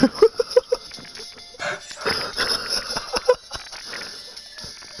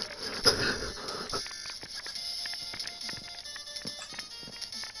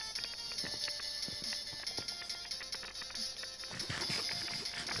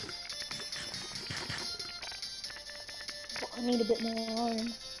 I need a bit more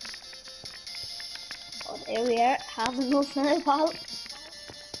iron. Oh, there we are. Have enough now, pal.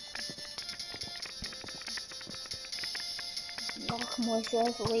 Knock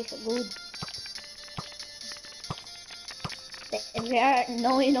myself away for good. There we are.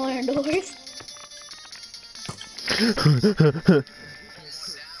 9 iron doors.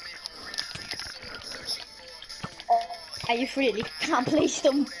 Oh, are you really can't place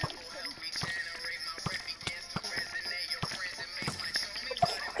them?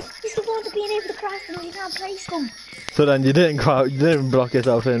 You want to being able to craft them and you can't place them. So then you didn't block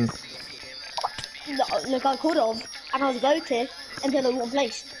yourself in. No, Look, I could have, and I was about to, until I won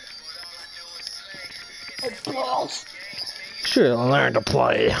place. Oh, balls. Sure, I'll learn to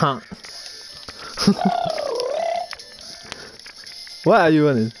play, huh? What are you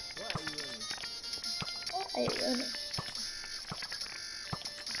winning?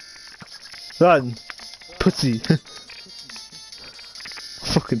 Run! Pussy!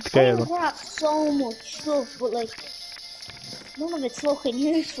 Fucking I scared. grab so much stuff, but like, none of it's fucking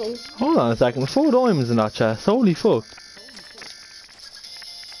useful. Hold on a second, 4 diamonds in that chest, holy fuck.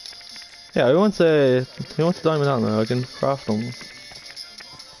 Yeah, he wants a diamond out now, I can craft them.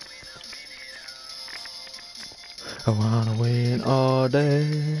 I wanna win all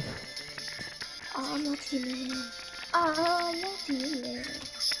day. I'm not feeling. I'm not feeling.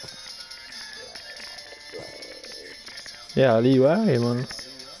 Yeah, Lee, where are you, man?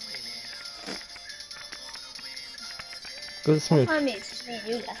 Good smooth. What time is it? Just me and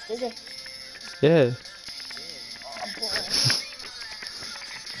you left, is it? Yeah.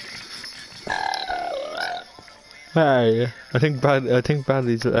 Where are you? I think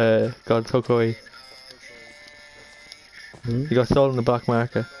Bradley's got took away. Hmm? He got stolen in the black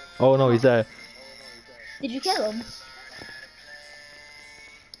market. Oh no, he's there. Did you kill him?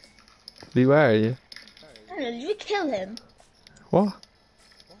 Lee, where are you? I don't know, did you kill him? What?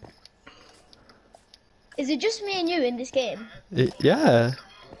 Is it just me and you in this game? Yeah.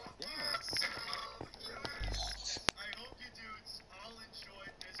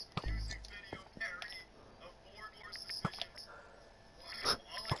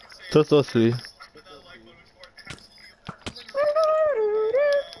 Just us three.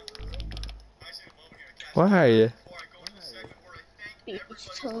 Where are you? Beach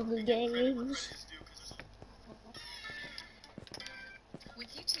total games.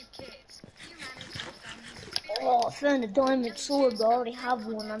 Oh, I found a diamond sword, but I already have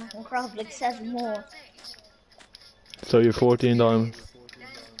one and I can craft like 7 more. So you're 14 diamonds.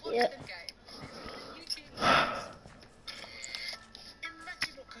 Yeah.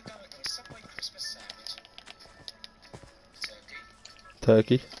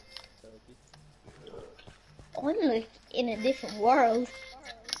 Turkey. I'm like in a different world.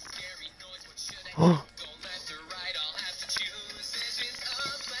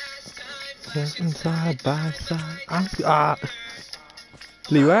 Side by side.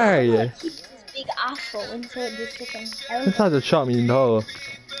 Lee, where are you? Keep this big afro inside this fucking house. This had to shot me in the hole.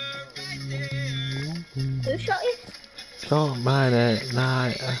 Who shot you? Don't mind it,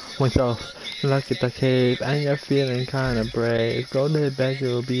 nah, myself. Look at the cave and you're feeling kinda brave. Go to bed,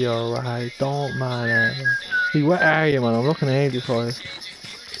 you'll be alright. Don't mind it. Lee, where are you, man? I'm looking at you for you.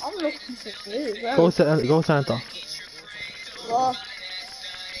 I'm looking for you as well. Go Santa. Oh,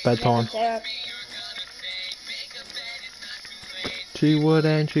 Bedtime. yeah, Tree wood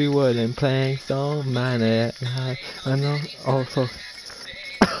and planks, don't mind it. I know. Oh fuck.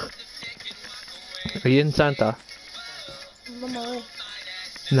 Are you in Santa? I'm on my way.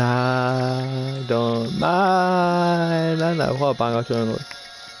 Nah, don't mind. I know what bang I turn with.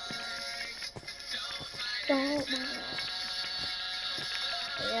 Don't mind.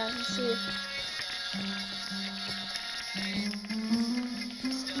 Yeah, I can see it.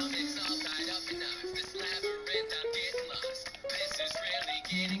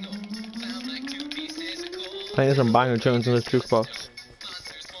 Playing some banger tunes in the jukebox.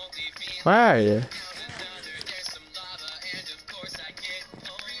 Where are you?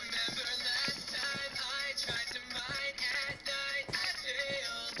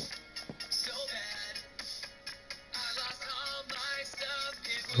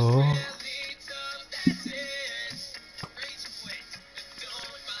 Oh.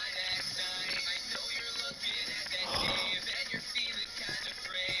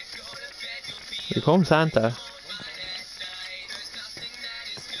 Here comes Santa.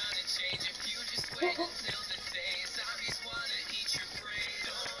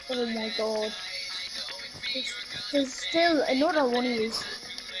 Oh my god. There's still another one of these.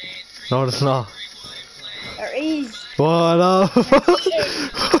 No, it's not. There is. What up?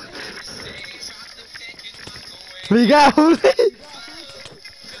 We got What's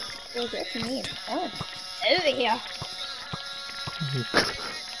that you mean? Oh, over here.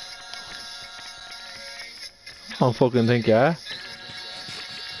 I don't fucking think, yeah.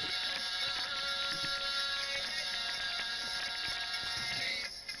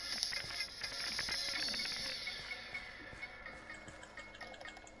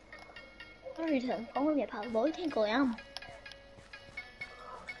 Sorry, I'm calling it pal, but I think I am.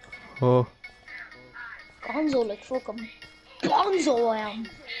 Oh. Gonzo like fucking Gonzo I am.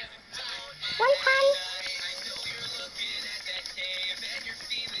 Why pal?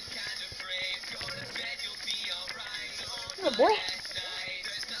 boy.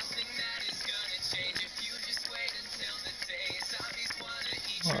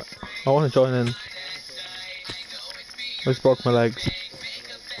 I want to join in. I just broke my legs.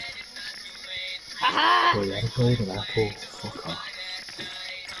 Haha! Oh, yeah, golden apple. Fuck off.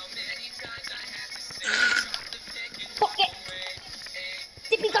 Fuck it!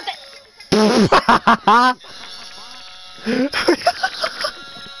 Dippy got it!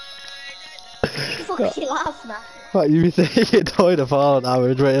 What the fuck are you laughing at? What, you say you died of falling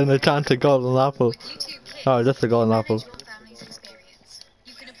average with an enchanted golden apple? Oh, just a golden apple.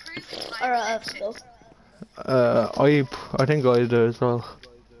 Alright, I have to go. I think I do as well.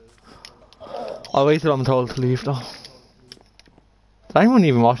 I'll wait till I'm told to leave though. Is anyone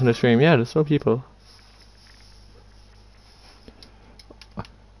even watching the stream? Yeah, there's still people.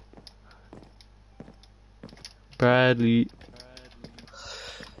 Bradley.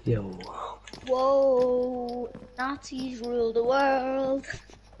 Yo. Whoa! Nazis rule the world.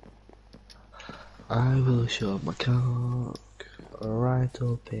 I will show my cock right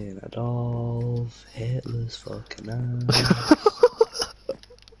up in Adolf Hitler's fucking ass.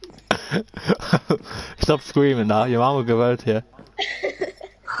 Stop screaming now, your mom will go out here.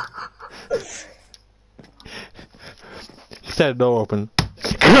 He said door open.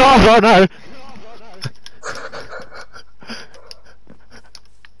 Oh no!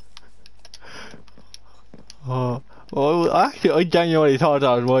 Oh, actually, I genuinely thought that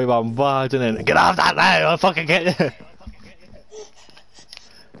was my mum barging in. Get off that now! I'll fucking get you!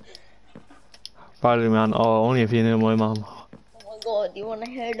 Probably, man. Oh, only if you knew my mum. Oh my god, you wanna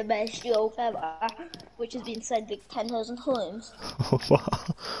hear the best joke ever? Which has been said like 10,000 times.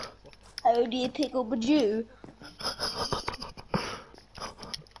 How do you pick up a Jew?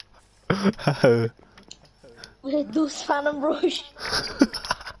 How? With a dustpan and brush.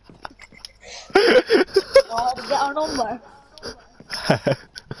 Oh, to get our number.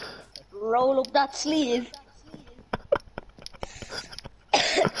 Roll up that sleeve.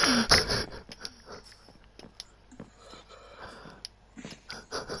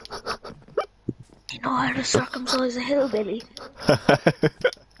 You know how to circumcise a hillbilly?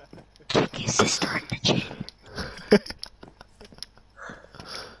 Kick his sister in the chin.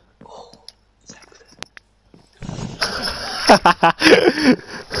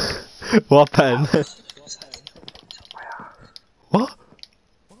 What pen? What?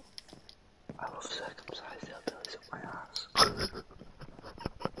 I love circumcised hillbillies up my ass.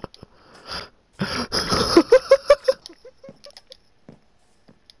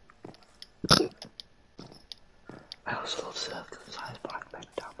 I also love circumcised black men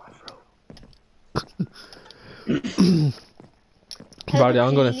down my throat. Buddy,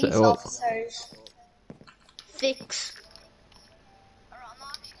 I'm gonna say. Police Well, officers fix.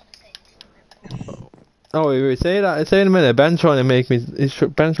 oh wait, say that. Say in a minute. Ben's trying to make me.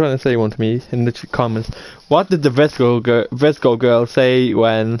 Ben's trying to say one to me in the comments. What did the Vesco girl say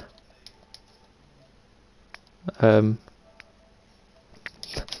when?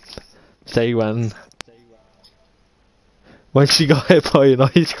 Say when she got hit by an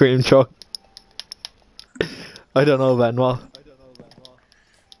ice cream truck. I don't know, Ben. What?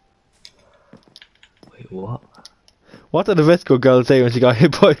 Wait, what? What did the Vesco girl say when she got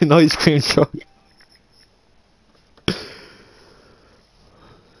hit by an ice cream truck?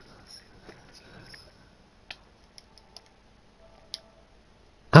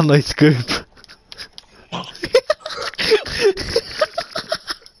 A nice scoop.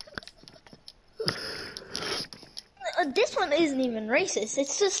 This one isn't even racist.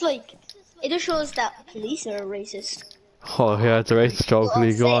 It's just like it just shows that police are racist. Oh yeah, it's a racist joke.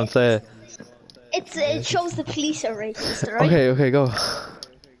 Lee. Go on, say it. It shows the police are racist, right? Okay, go.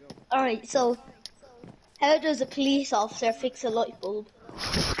 Alright, so how does a police officer fix a light bulb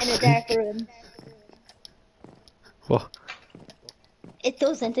in a dark room? What? It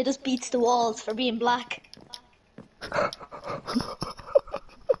doesn't, it just beats the walls for being black.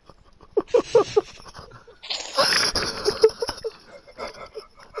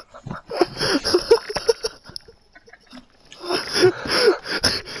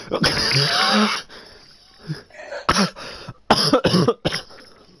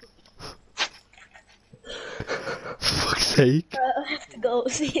 Fuck's sake. I have to go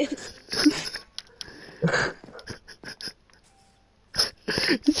see it.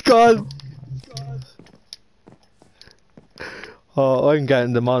 It's gone. Oh, I'm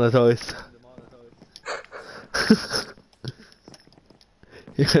getting demonetized.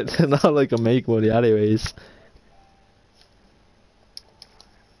 They're not like a make money anyways.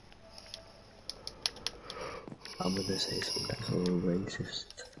 I'm gonna say some definitely racist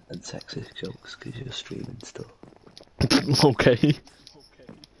and sexist jokes because you're streaming still. Okay.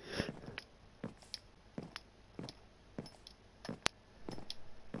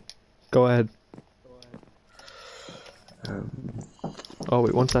 Go ahead. Oh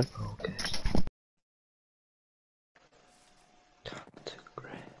wait, one sec. Okay. That's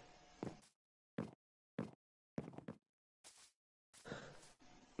great.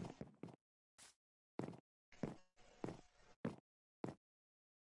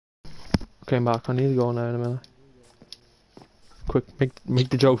 Okay, I'm back. I need to go now in a minute. Quick, make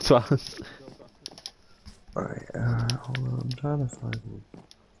the jokes fast. Alright, hold on, I'm trying to find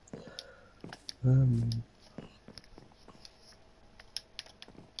one.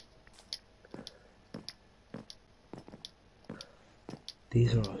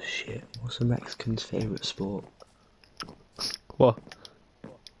 These are all shit. What's a Mexican's favourite sport? What?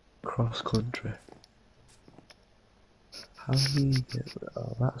 Cross country. How do you get...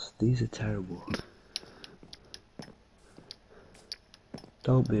 Oh, these are terrible.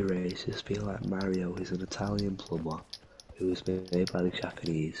 Don't be racist, be like Mario, he's an Italian plumber who was made by the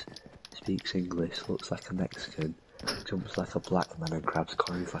Japanese, speaks English, looks like a Mexican, jumps like a black man and grabs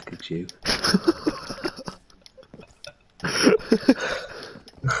coins like a Jew.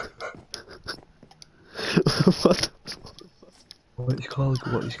 What? What is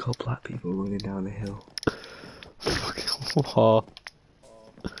called black people running down a hill? Fucking what?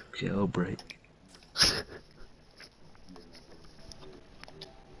 Jailbreak.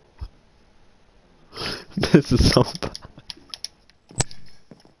 This is so bad.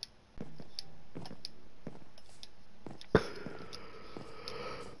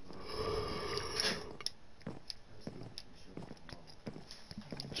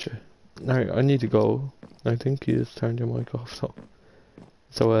 Sure. Alright, I need to go. I think you just turned your mic off, so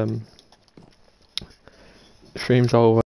stream's over.